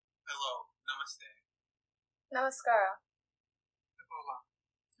Hello, namaste. Namaskara. Hola.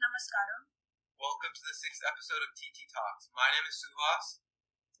 Namaskaram. Welcome to the 6th episode of TT Talks. My name is Suhas.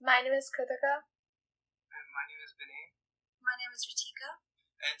 My name is Kritika. And my name is Vinay. My name is Ritika.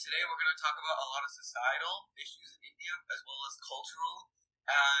 And today we're going to talk about a lot of societal issues in India, as well as cultural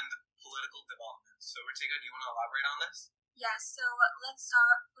and political developments. So Ritika, do you want to elaborate on this? Yeah, so let's start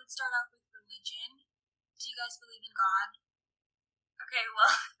off with religion. Do you guys believe in God? Okay, well,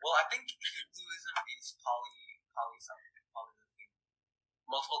 Well, I think Hinduism is polytheism.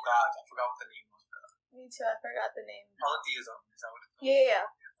 Multiple gods. I forgot what the name was for that. Me too, I forgot the name. Polytheism, is that what it's called? Yeah.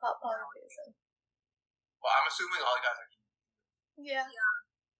 Polytheism. Well, I'm assuming all you guys are Hindu. Yeah.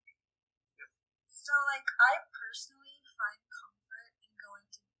 so I personally find comfort in going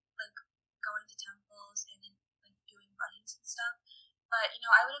to temples and in doing bhajans and stuff. But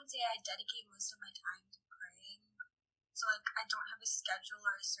I wouldn't say I dedicate most of my time to praying. So I don't have a schedule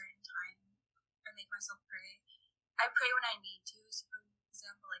or a certain time I make myself pray. I pray when I need to. So for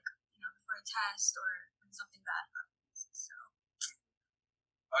example, before a test or when something bad happens. So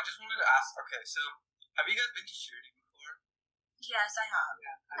I just wanted to ask, okay, so have you guys been to Shirdi before? yes, I have.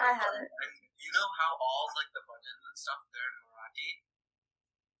 I haven't. And you know how all the bhajans and stuff, they're in Marathi?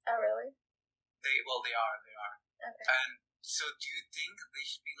 Oh, really? They are. Okay. And so do you think they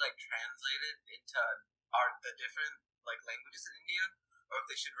should be translated into the different languages in India, or if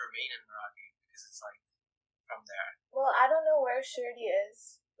they should remain in Marathi because it's from there? Well, I don't know where Shirdi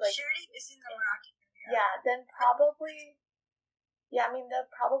is. Shirdi is in the Marathi area. Yeah, then probably... Yeah, I mean, they'll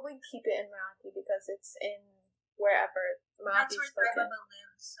probably keep it in Marathi because it's in wherever Marathi That's is where spoken. Baba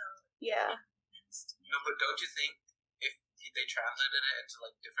lives, so Yeah. it makes sense to me. No, but don't you think if they translated it into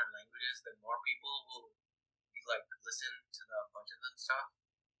different languages, then more people will listen to the bhajans and stuff?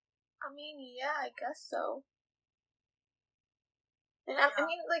 I mean, yeah, I guess so. And I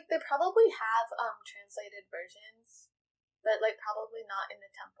mean, they probably have translated versions, but probably not in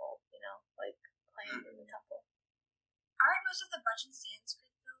the temple, playing in the temple. Aren't most of the bhajans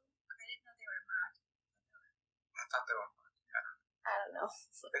Sanskrit though? I didn't know they were Marathi. I thought they were Marathi. I don't know.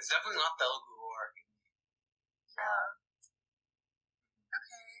 It's definitely not Telugu or Hindi.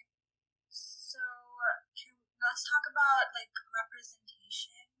 Okay. So let's talk about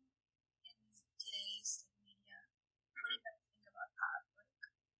representation in today's media. What do you guys think about that?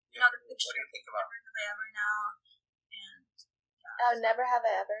 Yeah, The what do picture you think about it? Never Have I Ever now, and Oh, Never Have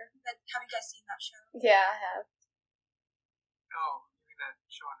I Ever. have you guys seen that show? Yeah, I have. Oh, you mean that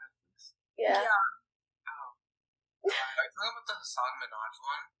show on Netflix? Yeah. Oh. Are you talking about the Hassan Minaj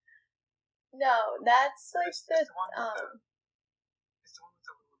one? No, that's It's the one with it's the one with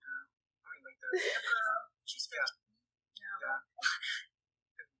the little girl. I mean, The girl, she's 15. Yeah.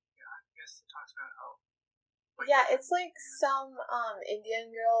 I guess it talks about how. Yeah, it's some Indian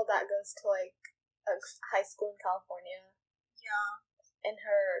girl that goes to a high school in California, Yeah. and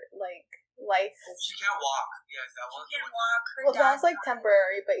her life. She can't walk. Yes, that one. She can't walk. Her Well, that dad was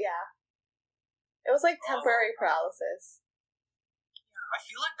temporary, but yeah, it was temporary paralysis. I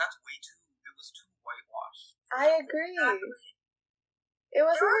feel like that's way too. It was too whitewashed. I agree. Exactly. It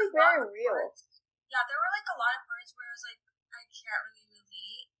wasn't There were a very lot of real. parts- Yeah, there were a lot of parts where I was I can't really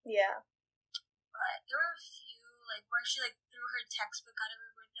relate. Yeah. But there were a few where she threw her textbook out of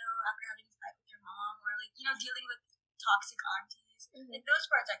her window after having a fight with her mom, or dealing with toxic aunties. Mhm. Those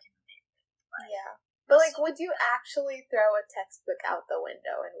parts I can relate with. But, Yeah. But would you actually throw a textbook out the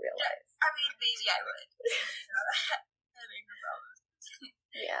window in real life? I mean, maybe I would. I think about it.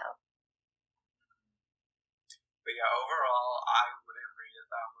 Yeah. But yeah, overall, I wouldn't rate it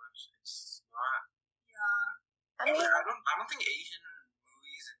that much. It's not. Yeah. I mean, I don't think Asian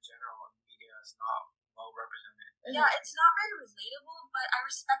movies in general and media is not well represented. Yeah, it's not very relatable, but I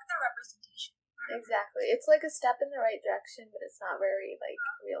respect the representation. exactly. It's a step in the right direction, but it's not very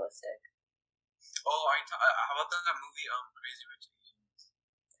realistic. Oh, how about that movie Crazy Rich Asians?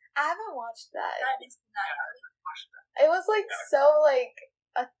 I haven't watched that. That is not Watch that. It was so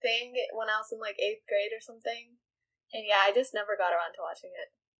a thing when I was in 8th grade or something, and yeah, I just never got around to watching it.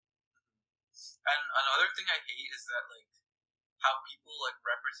 And another thing I hate is that how people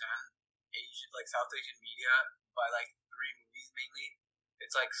represent Asian South Asian media by 3 movies mainly.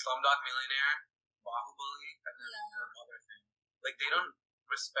 It's Slumdog Millionaire, Bahubali, and then another thing. They don't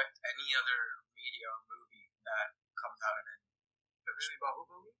respect any other media or movie that comes out of it. Really,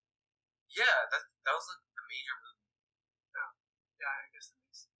 Bahubali? Yeah, that was the major movie. Yeah, I guess that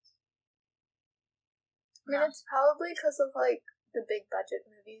makes sense. I mean, it's probably because of the big budget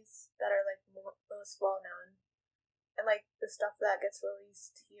movies that are most well known, and the stuff that gets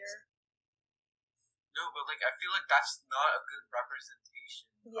released here. No, but like I feel like that's not a good representation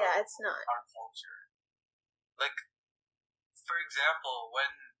Yeah, of it's not. our culture. Like, for example,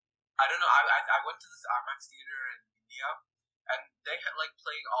 when I don't know, I went to this IMAX theater in India, and they had like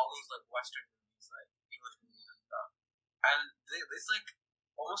playing all those like Western movies, like English movies and stuff, and it's like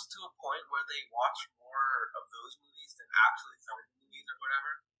almost to a point where they watch more of those movies than actually film movies or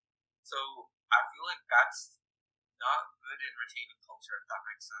whatever. So I feel like that's not good in retaining culture, if that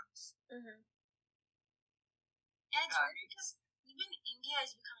makes sense. Mm-hmm. And it's weird because even India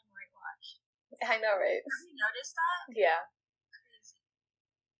is becoming whitewashed. I know, right? Have you noticed that? Yeah. Crazy.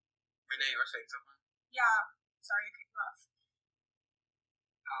 Renee, you were saying something? Yeah. Sorry, I cut you off.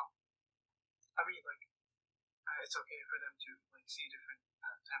 I mean, like, it's okay for them to like see different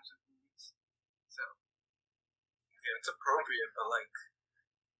types of movies. So yeah, it's appropriate, but like,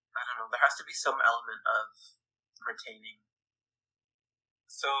 I don't know, there has to be some element of retaining.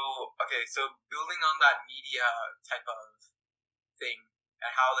 So, okay, so building on that media type of thing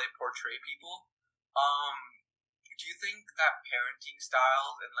and how they portray people, do you think that parenting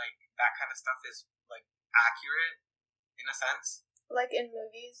styles and like that kind of stuff is like accurate in a sense? Like in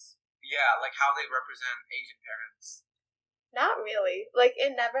movies? Yeah, like how they represent Asian parents. Not really. Like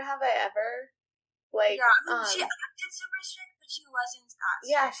in Never Have I Ever, like yeah, I mean, she acted super strict, but she wasn't that strict.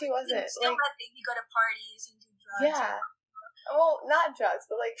 Yeah, she wasn't. She still let baby go to parties and do drugs. Yeah. Well, not drugs,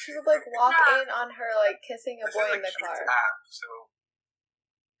 but like she would like walk in on her like kissing a boy in the car. App, so.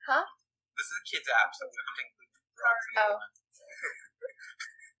 Huh? This is a kids app, so we don't include drugs. Oh.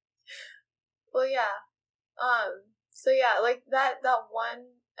 Well, yeah. So yeah, like that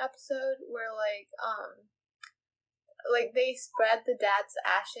one episode where like they spread the dad's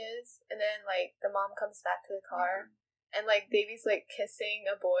ashes, and then like the mom comes back to the car. And like Davy's like kissing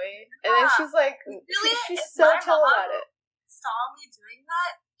a boy, and then she's like, really? she's so chill about it. Saw me doing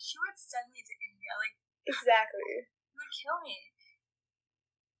that, she would send me to India. Like exactly, it would kill me.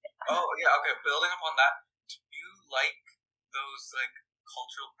 Oh yeah, okay. Building upon that, do you like those like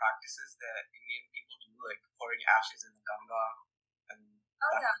cultural practices that Indian people do, like pouring ashes in the Ganga and?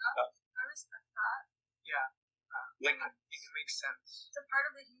 Oh yeah, I respect that. Yeah, like it makes sense. It's a part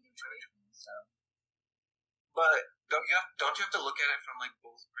of the Hindu tradition, so. But don't you have to look at it from like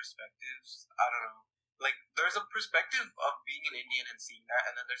both perspectives? I don't know. Like there's a perspective of being an Indian and seeing that,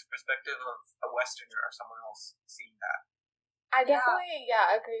 and then there's perspective of a Westerner or someone else seeing that. I definitely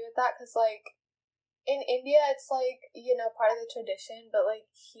agree with that, because like in India it's like, you know, part of the tradition, but like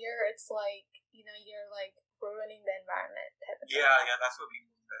here it's like, you know, you're like ruining the environment type of thing. Yeah, that's what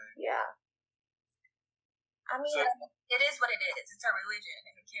people say. Yeah. I mean, so, it is what it is. It's our religion,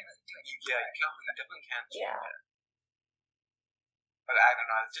 and we can't really do anything. Yeah, you definitely can't change it. But I don't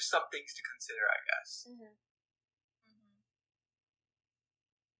know. It's just some things to consider, I guess. Mm-hmm.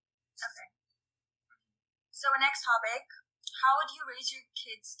 Okay. So our next topic: how would you raise your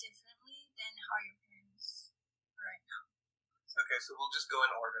kids differently than how your parents are right now? Okay, so we'll just go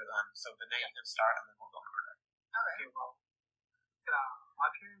in order then. So Vinay, you can start, and then we'll go in order. Okay. Well, my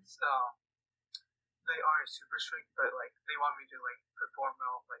parents, they aren't super strict, but like they want me to like perform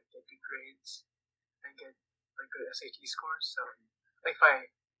well, like get good grades and get like good SAT scores. So like if I,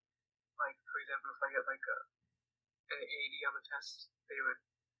 like for example, if I get like an 80 on the test, they would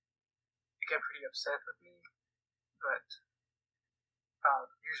get pretty upset with me. But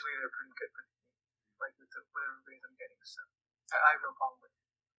usually they're pretty good with me, like with whatever grades I'm getting. So I have no problem with it.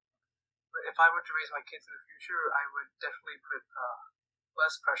 But if I were to raise my kids in the future, I would definitely put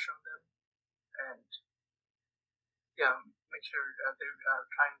less pressure on them. And make sure they're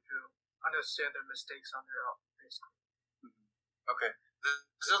trying to understand their mistakes on their own, basically. Mm-hmm. Okay,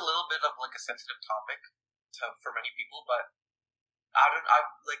 this is a little bit of like a sensitive topic for many people, but I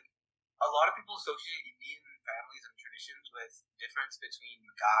like a lot of people associate Indian families and traditions with difference between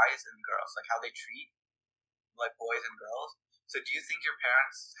guys and girls, like how they treat like boys and girls. So, do you think your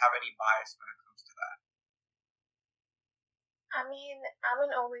parents have any bias when it comes to that? I mean, I'm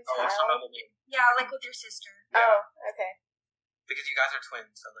an only child. Yeah, like with your sister. Yeah. Oh, okay. Because you guys are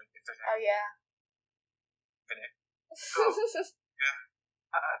twins, so like if there's any... Oh yeah. Vinay. Yeah.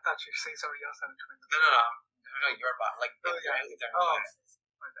 I thought you were saying somebody else had a twin. No, your bot. Like yeah.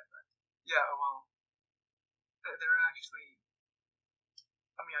 My bad. Yeah, well, they're actually.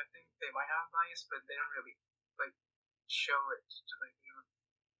 I mean, I think they might have a bias, but they don't really like show it to like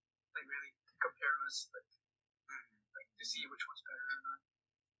really compare us like. To see which one's better or not.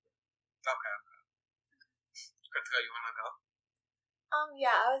 Okay. Kritika, you wanna go?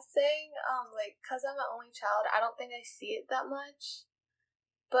 Yeah, I was saying, like, cause I'm an only child, I don't think I see it that much.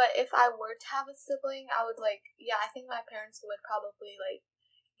 But if I were to have a sibling, I would I think my parents would probably, like,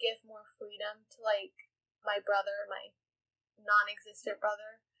 give more freedom to like my brother, my non-existent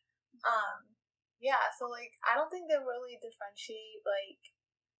brother. Yeah, so like I don't think they really differentiate like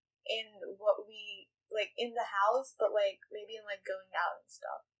in what we like in the house, but like maybe in like going out and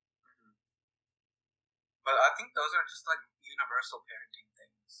stuff. But I think those are just like universal parenting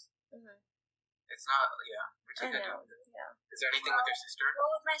things. Mm-hmm. It's not, which I is good. know. Yeah. Is there anything with your sister?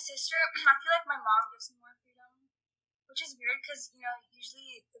 Well, with my sister, I feel like my mom gives me more freedom, which is weird because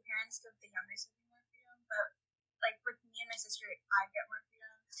usually the parents give the younger sibling more freedom, but like with me and my sister, I get more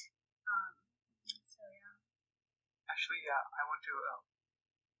freedom. So yeah. Actually, I want to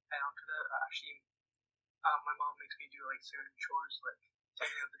add on to that. My mom makes me do like certain chores, like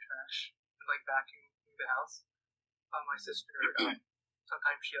taking out the trash and like vacuuming the house. My sister,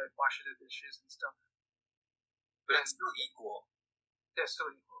 sometimes she like washes the dishes and stuff. But it's still equal. They're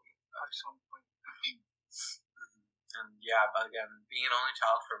still equal. At some point. And but again, being an only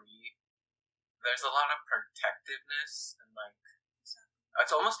child for me, there's a lot of protectiveness and like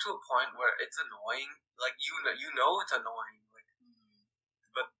it's almost to a point where it's annoying. Like you know it's annoying, like,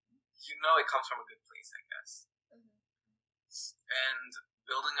 but it comes from a good place, I guess. And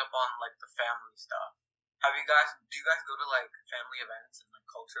building up on like the family stuff. Do you guys go to like family events and like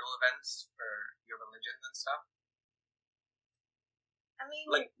cultural events for your religions and stuff? I mean,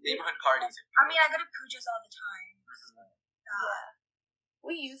 like neighborhood parties. I mean, I go to pujas all the time. So, yeah,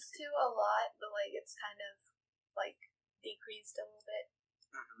 we used to a lot, but like it's kind of like decreased a little bit.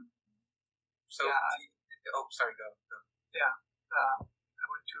 So, sorry, go. Yeah, I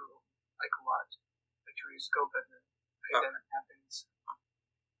went to like a lot, like 2 years ago, but the pandemic happens.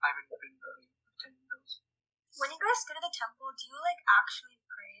 I haven't been really attending those. When you guys go to the temple, do you like actually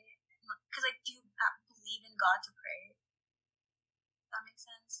pray? Because like, do you believe in God to pray? That makes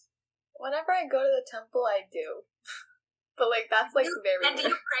sense. Whenever I go to the temple, I do, but like that's like very. And do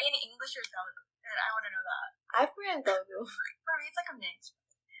you pray in English or Telugu? And I want to know that. I pray in Telugu. For me, it's like a mix.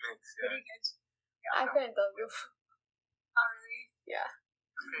 Pretty good. Yeah. I pray in Telugu. Oh really? Yeah.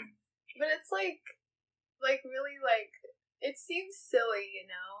 But it's like really like it seems silly,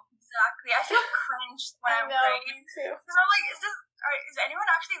 Exactly. I feel cringe when I'm praying. Me too. Because I'm like, is anyone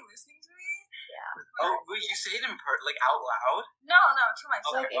actually listening to me? Yeah. Oh, wait, you say it in like out loud? No, to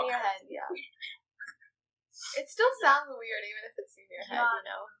myself. Like in your head, yeah. It still sounds weird even if it's in your head,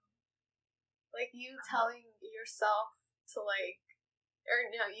 Like you telling yourself to like, or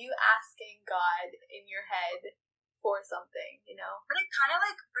you asking God in your head for something, But it kind of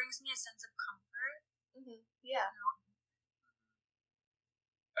like brings me a sense of comfort. Yeah.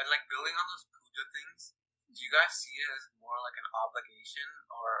 And like building on those puja things, do you guys see it as more like an obligation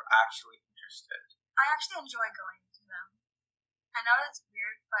or actually interested? I actually enjoy going to them. I know that's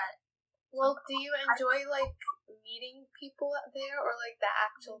weird, but well, do you enjoy like meeting people there or like the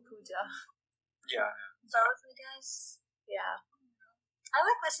actual puja? Yeah. Both, I guess. Yeah. I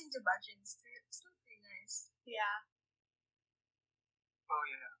like listening to bhajans. They're still pretty nice. Yeah. Oh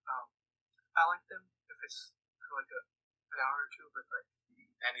yeah. I like them if it's for like an hour or two, but like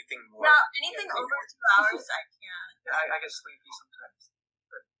anything more. No, anything over 2 hours, I can't. I get sleepy sometimes,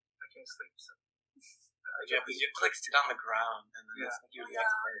 but I can't sleep. So because you have to like sit on the ground and then it's like you're the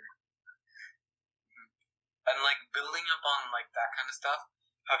expert. And like building up on like that kind of stuff.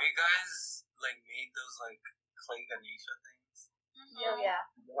 Have you guys like made those like clay Ganesha things? Oh yeah.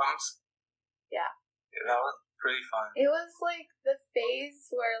 Once? Yeah. That was pretty fun. It was like the phase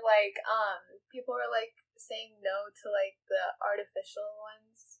where like people were like saying no to like the artificial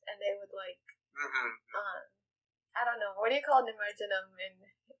ones, and they would like I don't know, what do you call Nimarjanam in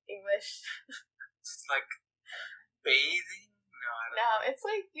English? It's like bathing? No, I don't know. No, it's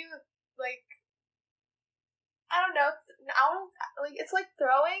like you like I don't know. It's like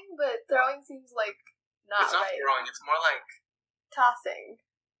throwing, but throwing seems like not It's not right. throwing. It's more like Tossing.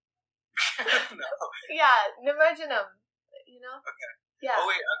 no. Yeah, Nimarjanam. Okay. Yeah. Oh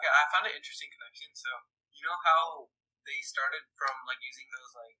wait. Okay. I found an interesting connection. So you know how they started from like using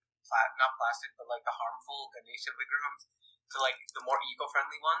those like not plastic, but like the harmful Ganesha Vigrahams to like the more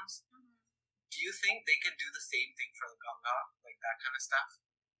eco-friendly ones. Do you think they could do the same thing for the Ganga, like that kind of stuff?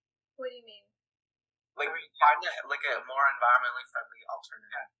 What do you mean? Like find like a more environmentally friendly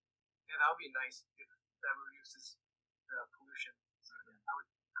alternative. Yeah, that would be nice if that reduces the pollution. So,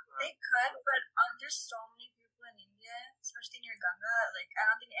 They could, but there's so many people in India, especially near Ganga. Like, I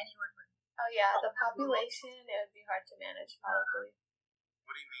don't think anyone would. Oh yeah, the population, it would be hard to manage probably.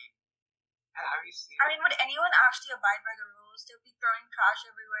 What do you mean? Have you seen? I mean, would anyone actually abide by the rules? They'll be throwing trash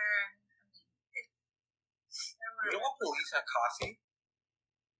everywhere, and You don't have police at Kasi?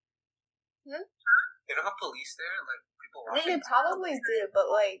 Hmm? They don't have police there? Like, people I mean, watching. they probably do,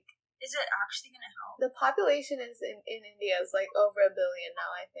 but like Is it actually gonna help? the population in India is like over 1 billion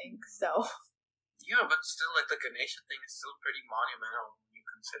now, I think. So Yeah, but still, like the Ganesha thing is still pretty monumental when you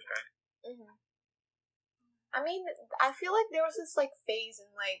consider it. hmm I mean, I feel like there was this like phase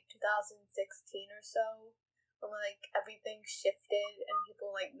in like 2016 or so when like everything shifted and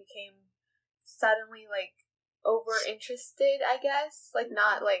people like became suddenly like over interested, I guess. Like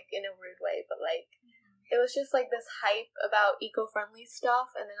not like in a rude way, but like it was just like this hype about eco-friendly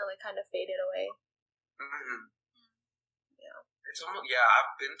stuff and then it like kind of faded away. Mm-hmm. Yeah. It's almost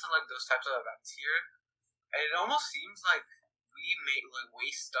I've been to like those types of events here, and it almost seems like we make like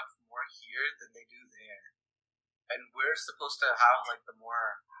waste stuff more here than they do there, and we're supposed to have like the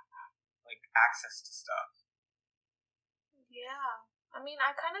more like access to stuff. Yeah. I mean,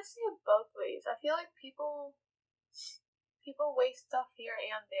 I kind of see it both ways. I feel like people waste stuff here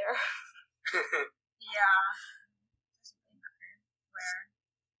and there. Yeah. Doesn't really matter where.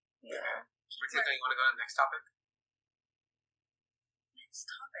 Yeah. Richard, do you want to go to the next topic? Next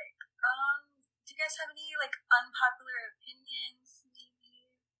topic. Do you guys have any like unpopular opinions?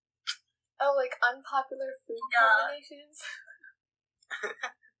 Maybe. Oh, like unpopular food Yeah. combinations?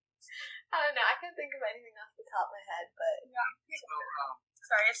 I don't know. I can't think of anything off the top of my head, but So,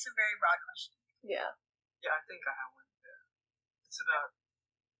 Sorry, it's a very broad question. yeah. yeah, I think I have one. Yeah. It's about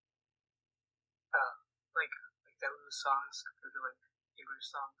like Telugu songs compared to like English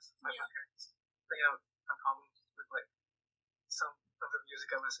songs. My Yeah. parents, they have problems with like some of the music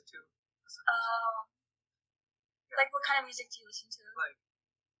I listen to. Like what kind of music do you listen to? Like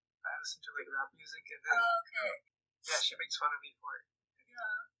I listen to like rap music, and then Okay. yeah, she makes fun of me for it.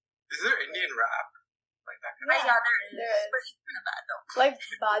 Is there Indian rap like that kind of? Yeah. Yeah, there is. there is. But it's kind of bad though. Like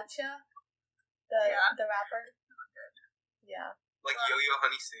Badshah, Yeah. the rapper. Yeah. Like Yo-Yo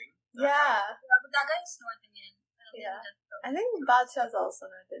Honey Singh? Yeah. Yeah, but that guy's North Indian. I don't Yeah. think he does I think Badshah's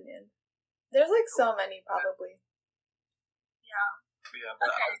also North Indian. There's like so many probably. Yeah. Yeah, but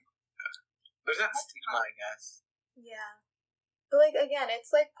Okay. there's that stigma, I guess. Yeah. But like again,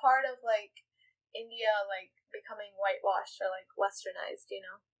 it's like part of like India like becoming whitewashed or like westernized, you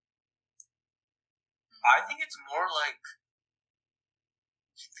know? I think it's more like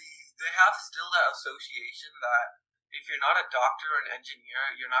they have still that association that if you're not a doctor or an engineer,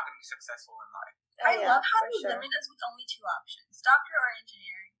 you're not going to be successful in life. Oh, I yeah, love how for they sure. limit us with only two options: doctor or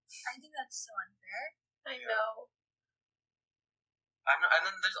engineering. I think that's so unfair. I Yeah. know. And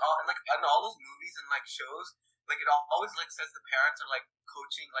then there's all and like in all those movies and like shows, like it always like says the parents are like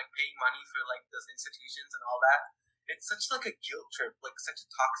coaching, like paying money for like those institutions and all that. It's such like a guilt trip, like such a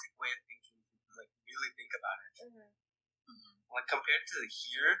toxic way of thinking. If you like really think about it. Like compared to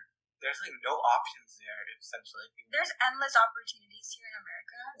here, there's like no options there. Essentially, There's endless opportunities here in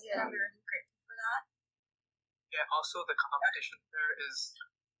America, Yeah. and I'm very grateful for that. Yeah. Also, the competition there is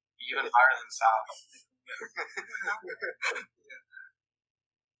even higher than South. yeah.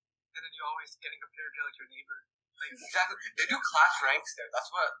 And then you're always getting compared to like your neighbor. Like, Exactly, they do class ranks there. That's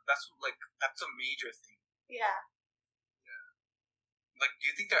a major thing. Yeah. Like, do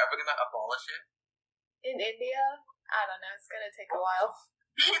you think they're ever gonna abolish it? In India, I don't know, it's gonna take a while.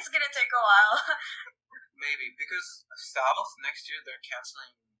 It's gonna take a while. Maybe because South next year they're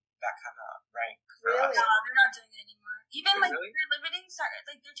canceling that kind of rank. For Really? us. No, they're not doing it anymore. Even like Really? they're limiting certain,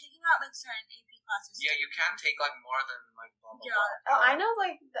 like they're taking out like certain AP classes. Yeah, you can't take like more than like blah blah Yeah. blah. Oh, I know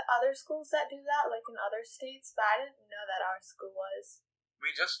like the other schools that do that, like in other states, but I didn't know that our school was. We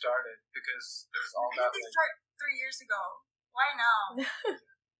just started because there's all Why that. did they Like, start 3 years ago? Why now?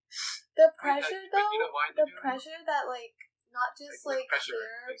 The pressure but you though, know why the they do it? pressure that like not just Like, like pressure,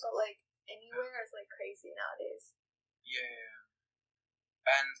 here, basically. but like anywhere is like crazy nowadays. yeah,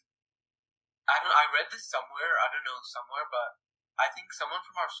 and I read this somewhere. I don't know somewhere, but I think someone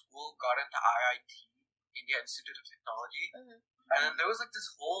from our school got into IIT, India Institute of Technology, and then there was like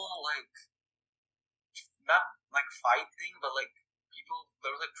this whole like not like fight thing, but like people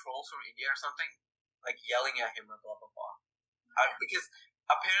there was like trolls from India or something like yelling at him or blah blah blah. Because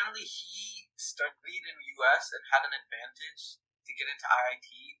apparently he studied in US and had an advantage to get into IIT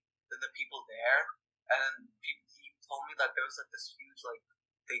than the people there, and then he told me that there was like this huge like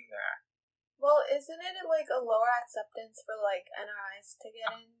thing there. Well, isn't it like a lower acceptance for like NRIs to get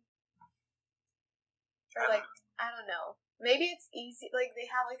in? Or like I don't know. Maybe it's easy. Like they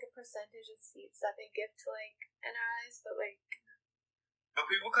have like a percentage of seats that they give to like NRIs, but like But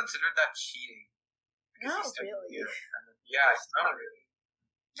people considered that cheating. because he not studied really. here. Yeah, it's not really.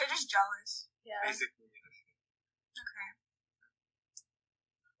 They're just jealous. Yeah. Basically. Okay.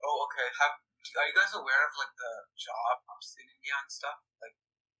 Oh, okay. Are you guys aware of like the jobs in India and stuff, like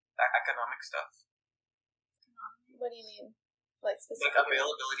that economic stuff? What do you mean? Like Like specifically?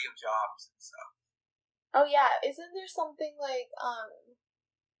 availability of jobs and stuff. Oh yeah, isn't there something like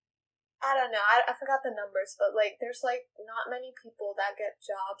I don't know, I forgot the numbers, but like there's like not many people that get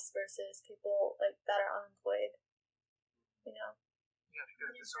jobs versus people like that are unemployed. You know? Yeah, because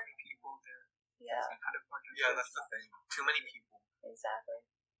there's so many people there. Yeah, It's kind of hard to Yeah, that's the thing. Too many people. exactly.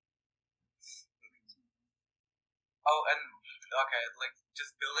 Oh, and okay, like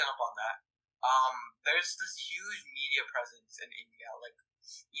just building up on that. There's this huge media presence in India, like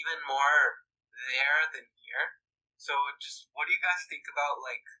even more there than here. So, just what do you guys think about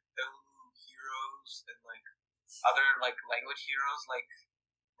like Telugu heroes and like other like language heroes, like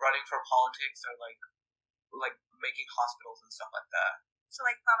running for politics or like making hospitals and stuff like that? So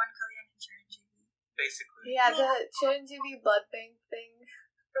like Pawan Kalyan and Chiranjeevi. Basically, Yeah, the Chiranjeevi blood bank thing.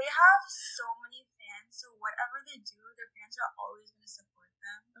 They have so many fans, so whatever they do, their fans are always going to support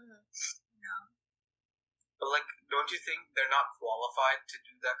them. Mhm. You know? but like, don't you think they're not qualified to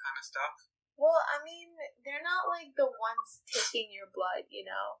do that kind of stuff? Well, I mean, they're not like the ones taking your blood, you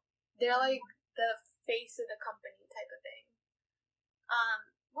know? They're like the face of the company type of thing.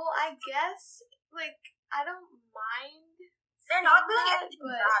 Well, I guess, like, I don't mind. They're not saying doing that, anything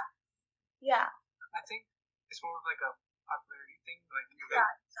but bad. yeah, I think it's more of like a popularity thing. Like you Yeah,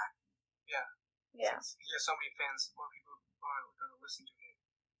 like, exactly. yeah. since he has so many fans, more people are going to listen to him.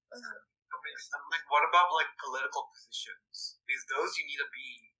 Mhm. That makes And like, what about like political positions? Because those you need to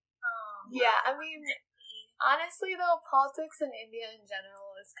be. Yeah, I mean, honestly though, politics in India in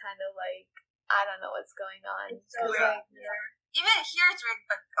general is kind of like, I don't know what's going on. It's so 'Cause, rigged. like, Even here it's rigged,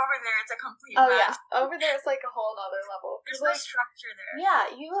 but over there it's a complete oh mess. yeah, over there it's like a whole other level. 'Cause, There's no like, structure there. yeah,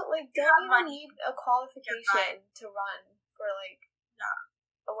 you like You don't have even money. need a qualification to run for like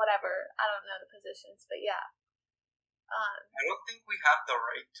or whatever. I don't know the positions, but yeah. I don't think we have the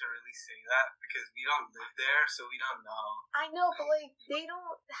right to really say that because we don't live there, so we don't know. I know, but like they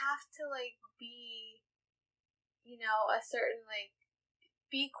don't have to like be, you know, a certain like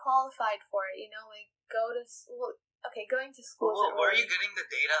be qualified for it. You know, like go to school. Okay, going to school. Well, isn't where are really- you getting the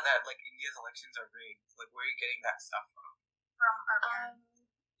data that like India's elections are rigged? Like, where are you getting that stuff from? From our parents.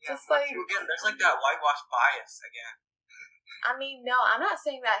 Yeah, Just like Again, there's like that whitewash bias again. I mean, no, I'm not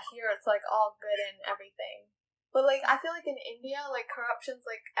saying that here it's like all good and everything. But like I feel like in India, like corruption's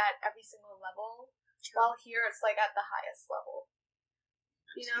like at every single level, while here it's like at the highest level.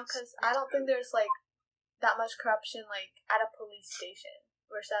 You know, because I don't think there's like that much corruption like at a police station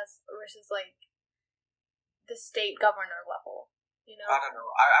versus like the state governor level. You know, I don't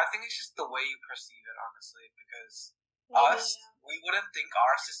know. I think it's just the way you perceive it, honestly, because Maybe, us, we wouldn't think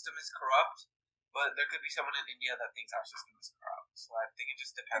our system is corrupt, but there could be someone in India that thinks our system is corrupt. So I think it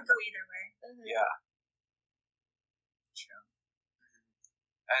just Could depends. go either way. Mhm. Yeah. True.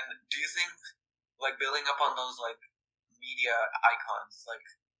 And do you think, like, building up on those, like, media icons, like,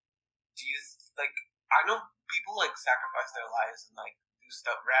 do you, like, I know people, like, sacrifice their lives and, like, do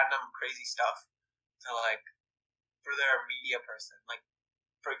stuff, random crazy stuff to, like, for their media person. Like,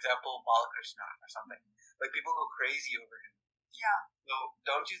 for example, Balakrishna or something. Like, people go crazy over him. Yeah. So,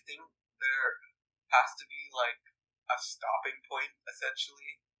 don't you think there has to be, like, a stopping point,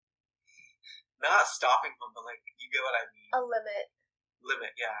 essentially? Not a stopping point, but, like, you get what I mean. A limit.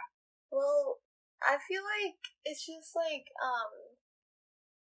 Limit, yeah. Well, I feel like it's just like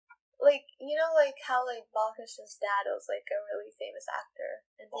you know, like how like Balakrishna's dad was like a really famous actor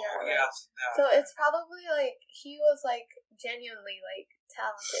in Oh, India, yeah. right? So it's probably like he was like genuinely like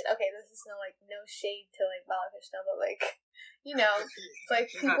talented. Okay, this is no shade to like Balakrishna, but like you know, it's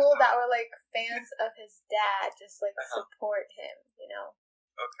like people that were like fans of his dad just like support him, you know,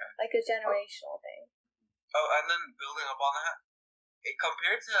 Okay. like a generational thing. Oh, and then building up on that,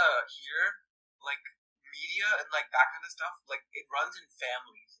 compared to here, like media and like that kind of stuff, like it runs in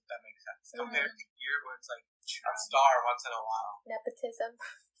families, if that makes sense. Compared to here, where it's like a star once in a while. Nepotism.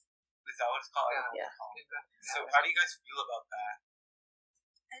 Is that what it's called? Yeah. So how do you guys feel about that?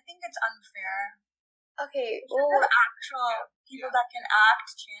 I think it's unfair. Okay, Well, well, actual people that can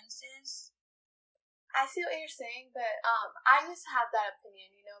act chances. I see what you're saying, but I just have that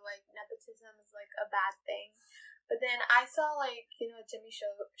opinion, you know, like nepotism is like a bad thing. But then I saw like, you know, Jimmy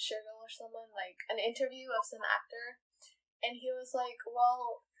Shergill or someone, like an interview of some actor, and he was like,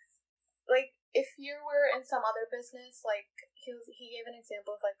 well, like if you were in some other business, like he gave an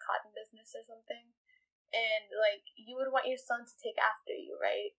example of like cotton business or something, and like you would want your son to take after you,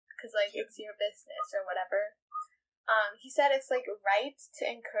 right? Because like it's your business or whatever. He said it's like right to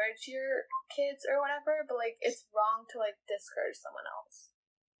encourage your kids or whatever, but like it's wrong to like discourage someone else.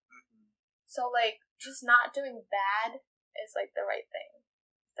 So like just not doing bad is like the right thing.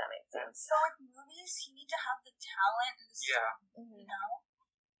 If that makes sense. So with movies, you need to have the talent and the Yeah. skill, Mhm. you know?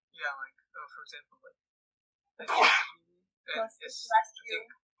 Yeah, like for example, like and it's Bless I you. think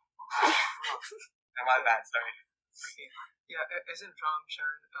My bad, sorry. okay, yeah, isn't Ram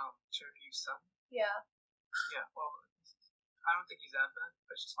Charan Cherry's son? Yeah. Yeah, well, I don't think he's that bad.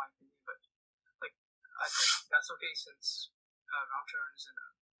 That's just my opinion, but like I think that's okay since Ram Charan is a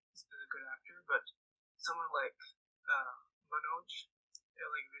good actor, but someone like Manoj,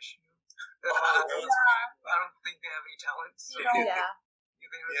 like Vishnu, Oh, that was I don't think they have any talents. You know, Yeah. They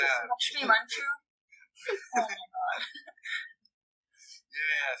were Yeah. Lakshmi Manchu. Oh my god.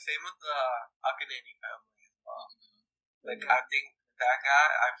 Yeah, same with the Akineni family as well. Like, Mhm. I think that guy,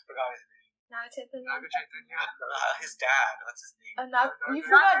 I forgot his name. Naga Chaitanya. Naga Chaitanya. His dad, what's his name? You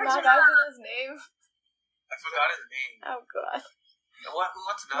forgot Nagarjuna. Nagarjuna's name. I forgot his name. Oh god.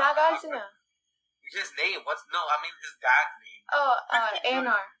 What's Nagarjuna. His name? I mean his dad's name. Oh,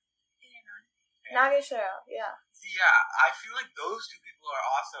 A&R. Nageshwara. Yeah. Yeah, I feel like those two people are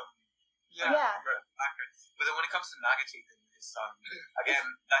awesome. Yeah. Actors. But then when it comes to Naga Chaitanya, his son, again,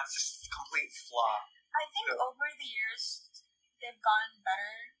 that's just complete flaw. I think over the years, they've gotten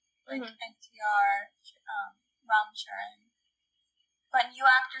better. Like Mhm. NTR, Ram Charan. But new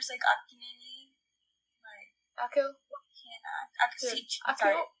actors like Akineni, like, Aku. can't act. Dude,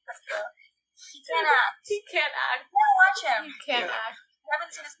 Sorry. He can't act. He can't act. I want to watch him. He can't Yeah. act. I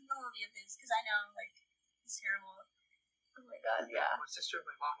haven't seen a single movie of his because I know, like, he's terrible. Oh my god, yeah. My sister and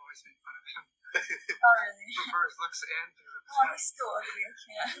my mom always make fun of him Oh, really? for his looks and his Oh, he's still ugly. I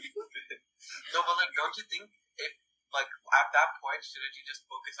can't. No, but like, don't you think if like at that point shouldn't you just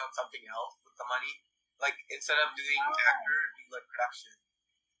focus on something else with the money? Like instead of doing actor, do like production.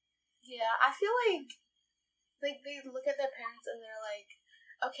 Yeah, I feel like they look at their parents and they're like,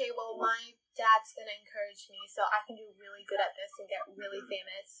 okay, well, my dad's gonna encourage me, so I can do really good at this and get really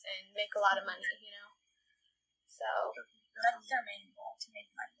famous and make a lot of money, you know? So, That's their main goal, to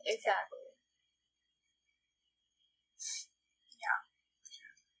make money. exactly.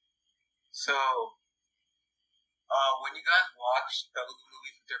 So, when you guys watch Telugu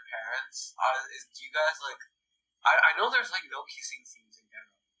movies with your parents, do you guys like? I know there's like no kissing scenes in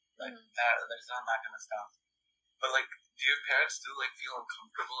general, like that. There's not that kind of stuff. But like, do your parents still like feel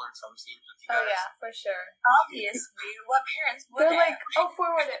uncomfortable in some scenes with you guys? Oh, yeah, for sure. Obviously, what parents would They're like, oh,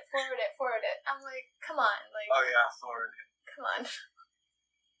 forward it. I'm like, come on, like, Oh yeah, sorry. come on.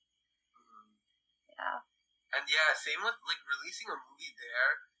 Yeah. And yeah, same with like releasing a movie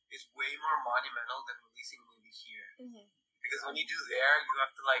there is way more monumental than releasing a movie here. Mm-hmm. Because when you do there, you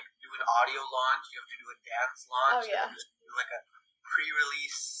have to like do an audio launch, you have to do a dance launch, Oh, yeah. and then do like a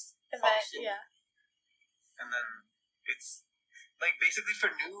pre-release Event, function, yeah. and then it's like basically for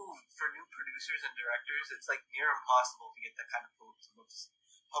new producers and directors, it's like near impossible to get that kind of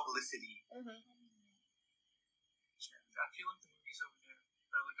publicity. Mm-hmm. I feel like the movies over there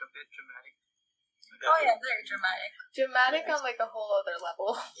are like a bit dramatic. Oh, yeah, very dramatic. Dramatic on like a whole other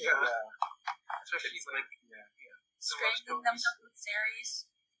level. Yeah. Yeah. Especially It's like like Strangling themselves with series.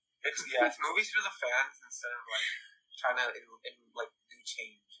 it's movies for the fans instead of like trying to like do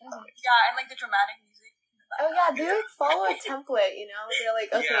change. Mhm. Yeah, and like the dramatic music. Oh yeah, they like follow a template, you know? They're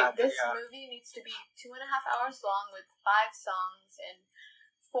like, okay, Yeah, this yeah. movie needs to be 2.5 hours long with 5 songs and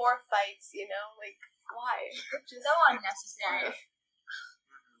 4 fights, you know? Like, why? Just So unnecessary.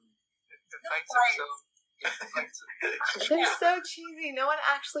 the fights are so. They're so cheesy. No one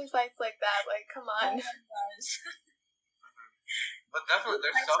actually fights like that. Like, come on. No one does. But definitely,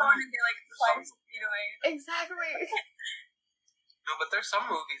 there's Like some. someone and they like fly some- speed away. Exactly. No, but there's some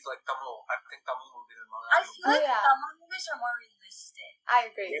movies like Tamil. I think Tamil movies in I Malayalam. feel like yeah. some movies are more realistic. I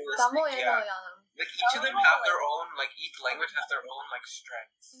agree. Realistic, Tamil and yeah. Malayalam. Like each of them have their own. Like each language has their own like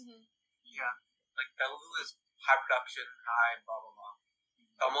strengths. Mm-hmm. Yeah. Like Telugu is high production, high blah blah blah.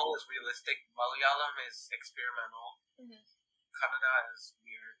 Tamil is realistic. Malayalam is experimental. Mhm. Kannada is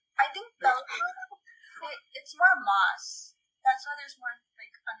weird. I think Telugu, it's more mass. That's why there's more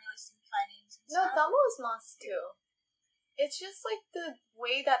like unrealistic findings and No, stuff. Tamil is mass too. It's just like the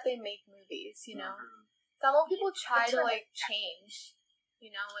way that they make movies, you know? Mhm. Tamil people try That's to right. like change,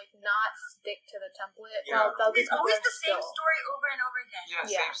 you know, like not stick to the template. Yeah, While Telugu It's people always are the same still- story over and over again. Yeah,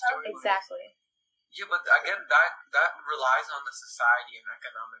 Yeah, same story. exactly. Yeah, but again, that relies on the society and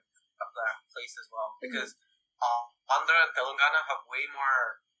economic of that place as well. Because Andhra and Telangana have way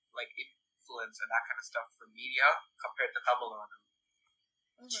more like influence and that kind of stuff for media compared to Tamil Nadu.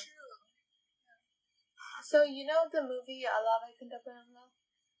 Mhm. True. So you know the movie Alava Kundapuramlo?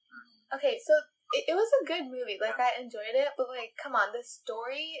 Mm-hmm. Okay, so it was a good movie. Like I enjoyed it, but like, come on, the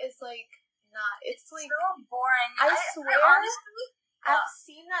story is like not. It's like so boring. I swear- honestly, I've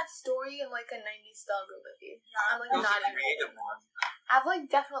seen that story in like a 90s Telugu movie. Yeah. I'm like It was not a even creative kidding. one. I've like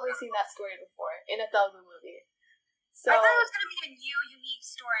definitely seen that story before in a Telugu movie. So I thought it was gonna be a new, unique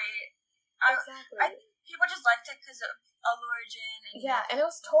story. exactly. I think people just liked it because of Allu Arjun and Yeah, and it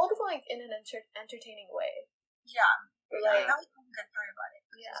was told like in an entertaining way. yeah. Like That was one good part about it.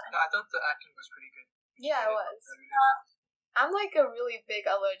 yeah, I thought the acting was pretty good. yeah, it was. Yeah. I'm like a really big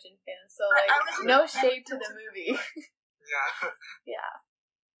Allu Arjun fan, so I like was- no shade to the movie. Yeah. Yeah.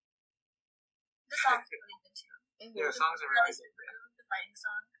 The song's really good too. Mhm. Yeah, the songs are really good. The fighting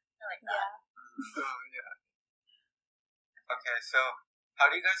song. I like that. Yeah. Yeah. Okay, so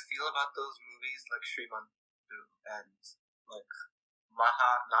how do you guys feel about those movies like Srimantu and like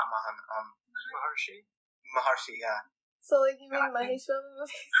Maharshi? Maharshi? Yeah, So like you Yeah, mean I think- Mahesh Babu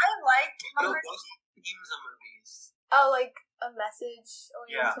movies? I liked those Maharshi. themes of movies, Oh, like a message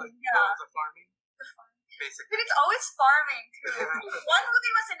Yeah. oriented. The farming. basically. But it's always farming too. Yeah. One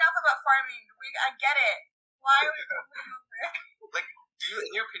movie was enough about farming. I get it. Why are we moving over? Do you,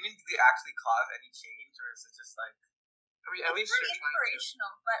 in your opinion, do they actually cause any change, or is it just like I mean, at It's least very they're trying to.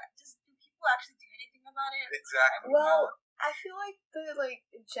 inspirational, but do people actually do anything about it? exactly? Well, I feel like the like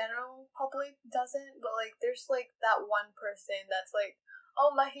general public doesn't, but like there's like that one person that's like,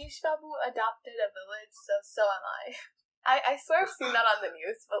 oh, Mahesh Babu adopted a village, so am I. I swear I've seen that on the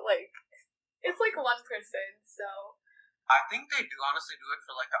news, but like it's like one person, so I think they do honestly do it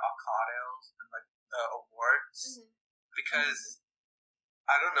for like the Akados and like the awards because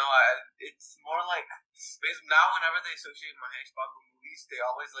I don't know. It's more like because now whenever they associate Mahesh Babu movies, they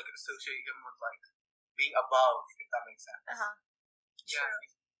always like associate him with like being above, if that makes sense. uh-huh. Yeah.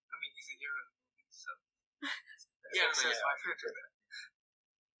 I mean, he's a hero of the movie, so. Yeah, Makes sense yeah. why they do that.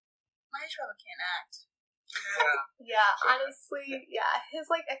 Mahesh Babu can't act. Yeah. Yeah, honestly, yeah, his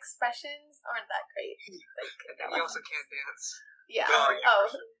like expressions aren't that great. Like, And he also can't dance. yeah. Oh, yeah, Oh,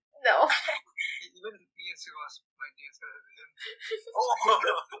 for sure. no. Even me and Suhas might dance better than him. Oh.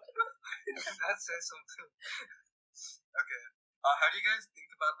 That says something. Okay. How do you guys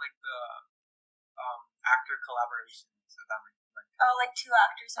think about like the actor collaborations? If that makes like Oh, like two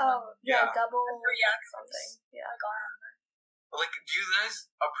actors. in one Oh, movie. yeah, Yeah. double Three actors. something. Yeah. Like armor. like do you guys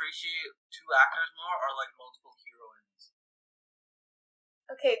appreciate two actors more or like multiple heroines?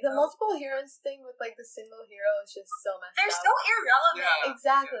 Okay, the multiple heroes thing with like the single hero is just so messed They're up. so irrelevant. Yeah.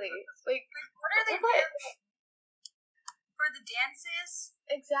 Exactly. Like, What are they But- there for? For the dances?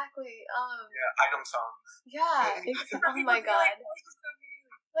 exactly. Yeah, item songs. Yeah. Oh my god.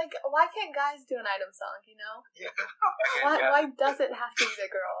 Like, why can't guys do an item song? You know? Okay, Why? yeah. Why does it have to be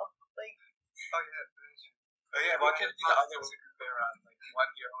the girl? Like, Oh, yeah. That's true. Oh yeah, why can't it be the other way around? Like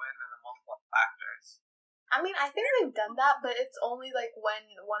one heroine and then multiple actors. I mean, I think they've done that, but it's only like when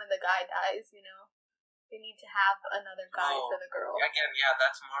one of the guy dies. You know, they need to have another guy Oh, for the girl. Again, yeah,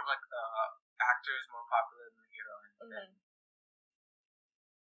 that's more like the actor is more popular than the heroine. Mhm.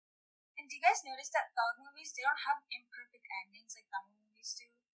 And do you guys notice that Thug movies, they don't have imperfect endings like Tamil movies do?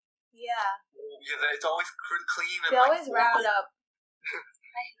 Yeah, Yeah, it's always clean and they like, always wrap it up.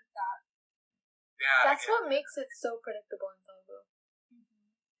 I hate that. Yeah, That's yeah. what makes it so predictable in Telugu.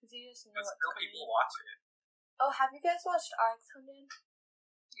 Because you just know But what's still, coming. people watch it. Oh, have you guys watched RX Hundred?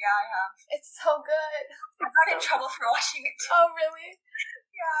 Yeah, I have. It's so good. I got in trouble for watching it too. Oh, really?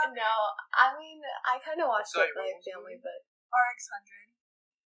 Yeah. No, I mean, I kind of watched Sorry, it with my what was the family, movie? but RX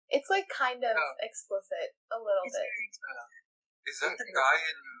 100. it's like kind of Oh. explicit a little It's bit. very Is that the guy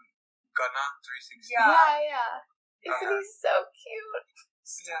in Gunna 360? Yeah. Yeah. Isn't he so cute?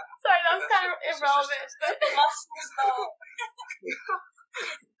 Yeah. Sorry, that was Yeah, kind of that's just- irrelevant, but muscles though.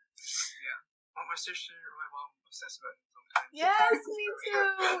 Well, my sister and my mom obsessed about it sometimes. yes, me too,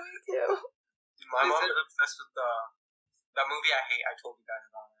 me too. My Is mom it- is obsessed with that movie I hate. I told you guys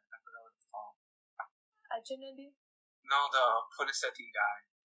about it. I forgot what it's called. Ajinadi? No, the Puniseti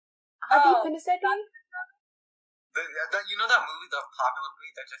guy. Adi Oh. Pinisetti? You know that movie, the popular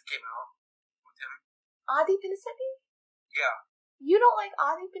movie that just came out with him? Adi Pinisetti? Yeah. You don't like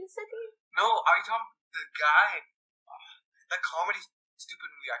Adi Pinisetti? No, are you talking the guy? That comedy stupid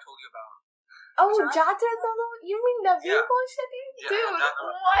movie I told you about. Oh, Jatra? Jatra Dolo? You mean Naveen Yeah. Polishetty? Yeah, Dude,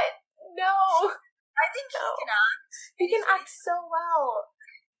 Jatra. what? No. I think he No. can act. He can act so well.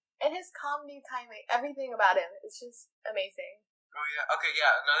 And his comedy timing, everything about him is just amazing. Oh yeah. Okay,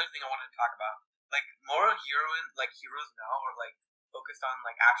 yeah. Another thing I wanted to talk about, like more heroes now are like focused on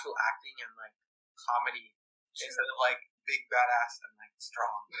like actual acting and like comedy instead of like big badass and like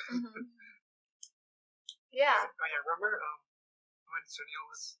strong. Yeah. Oh, yeah. Remember when Sunil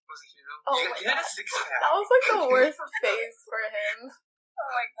was a hero? Oh you, my you had a God. six pack. That was like the worst phase for him. Oh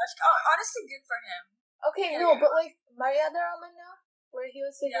my gosh. Oh, honestly, good for him. Okay, Yeah, no, yeah. but like Mariada Ramana, where he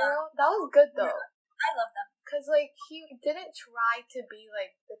was the Yeah. hero. That was good though, I love them. because like he didn't try to be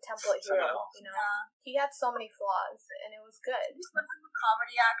like the template Someone hero. else. You know, Yeah. he had so many flaws, and it was good. He just went from a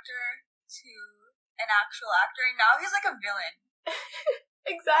comedy actor to an actual actor, and now he's like a villain.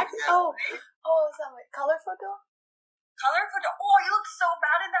 Exactly. Yeah. Oh, is that like Color Photo? Color Photo. Oh, he looks so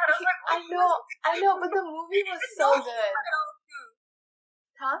bad in that. I was like, I know, but the movie was so good.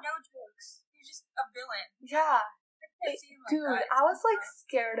 Huh? No jokes. He's just a villain. Yeah. I can't see him like Dude, that. I was like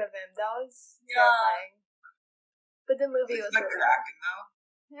scared of him. That was Yeah. terrifying. But the movie He's was like really good good. acting though.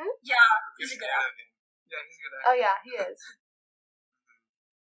 Yeah, You're he's a good scared actor. of him. Yeah, he's a good Oh actor. yeah, he is.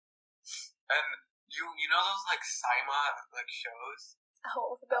 And you know those like Saima like shows?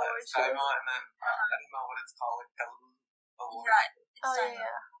 Oh, the word Saima, shows. and then I don't know what it's called, like Telugu award. Yeah, it's Oh Simon.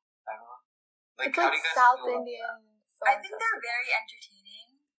 yeah. Saima. Like It's how like do you guys South feel about Indian. that? I think they're very entertaining,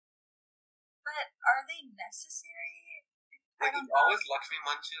 but are they necessary? Like I it's don't know. always Lakshmi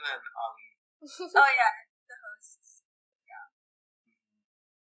Manchu and Ali. Oh yeah, the hosts.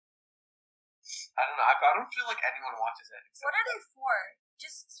 I don't know. I don't feel like anyone watches it. Except What are they for?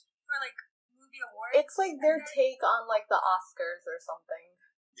 Just for like movie awards? It's like their take on like the Oscars or something.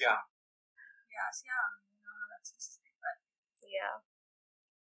 Yeah. Yes, yeah. I don't even know how that's necessary, but Yeah.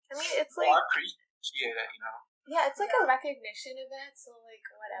 I mean, it's Well, like I appreciate it, you know. yeah, it's like a recognition event, so like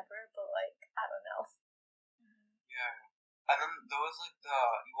whatever. But like I don't know. Yeah. And then there was like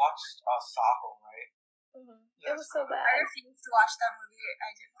you watched Saho, right? It was so I bad. refused to watch that movie.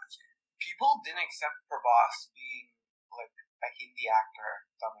 I didn't watch it. People didn't accept Prabhas being like a Hindi actor.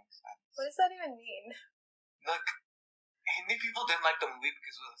 If that makes sense. What does that even mean? Like Hindi people didn't like the movie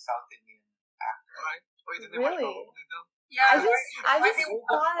because it was a South Indian actor. Right? Wait, did they watch Really? Bahubali though? Yeah, I why just they-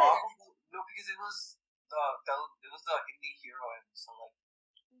 thought it. No, because it was the Hindi heroine. So like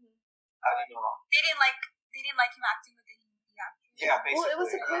I don't know. they didn't like him acting with the Hindi actor. Yeah, basically. Well, it was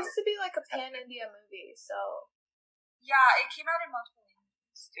supposed to be like a pan-India movie, so Yeah, it came out in multiple languages.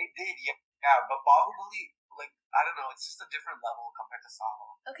 They did, yeah, but Bahubali, like I don't know, it's just a different level compared to Saho.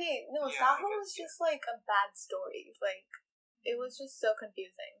 okay. No, Yeah, Saho I was guess, just like a bad story. Like it was just so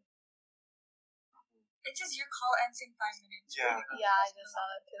confusing. It's just your call ends in 5 minutes. Yeah. Yeah, I just saw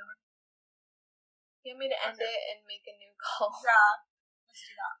that too. You want me to end it and make a new call? Yeah, let's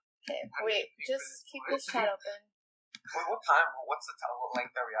do that. Okay, How do you wait. think Just that it's keep going? this chat open. Wait, what time? What's the what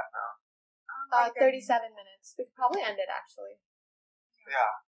length are we at now? Like, 37 minutes. We could probably end it actually.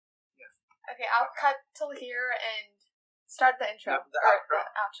 Yeah. Okay, I'll cut till here and start the intro. Yeah, the or outro?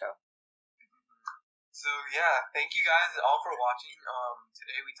 The outro. So yeah, thank you guys all for watching.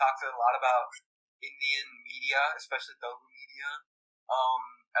 Today we talked a lot about Indian media, especially Telugu media,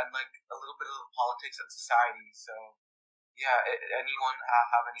 and like a little bit of politics and society. So yeah, anyone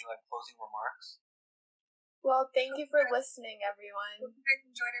have any like closing remarks? Well, thank you for listening, everyone. Hope you guys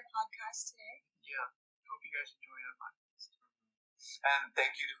enjoyed our podcast today. Yeah. Hope you guys enjoy our podcast. And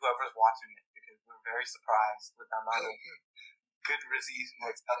thank you to whoever's watching it because we're very surprised with the amount of good reviews.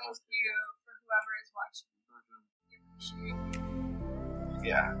 Thank you for whoever is watching. Mhm. We appreciate it.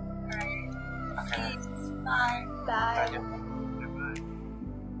 Yeah. Alright. Okay. Peace. Bye. Bye. Thank you.